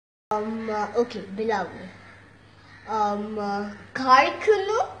Okay, Bilawal.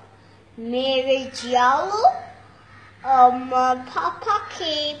 Karkunu, मेरे जाओ, पापा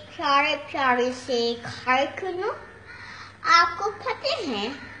के प्यारे प्यारे से खारकुनु, आपको पता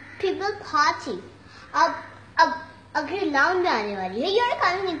है people party अब अगले राउंड में आने वाली है। You're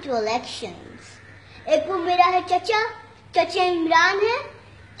coming into elections। एक वो मेरा है चाचा इमरान है।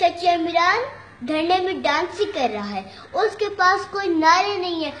 चाचा इमरान धरने में डांस ही कर रहा है। उसके पास कोई नारे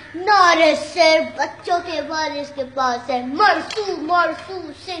नहीं है, नारे सिर्फ बच्चों के बारिश के पास है। मरसू मरसू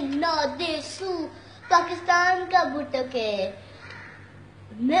से ना देसू, पाकिस्तान का भुट्टो के।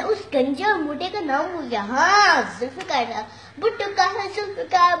 मैं उस गंजा मोटे का नाम भूल गया। हाँ, जुल्फिकार था। भुट्टो का है,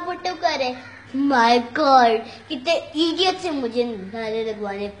 जुल्फिकार भुट्टो करे। माय गॉड, कितने इडियट से मुझे नारे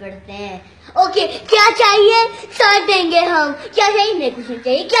लगवाने पड़ते हैं। ओके, क्या चाहिए साथ देंगे हम। क्या चाहिए, मेरे कुछ नहीं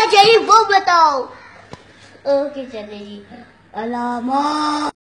चाहिए, क्या चाहिए वो बताओ। ओके चले जी, अलामा।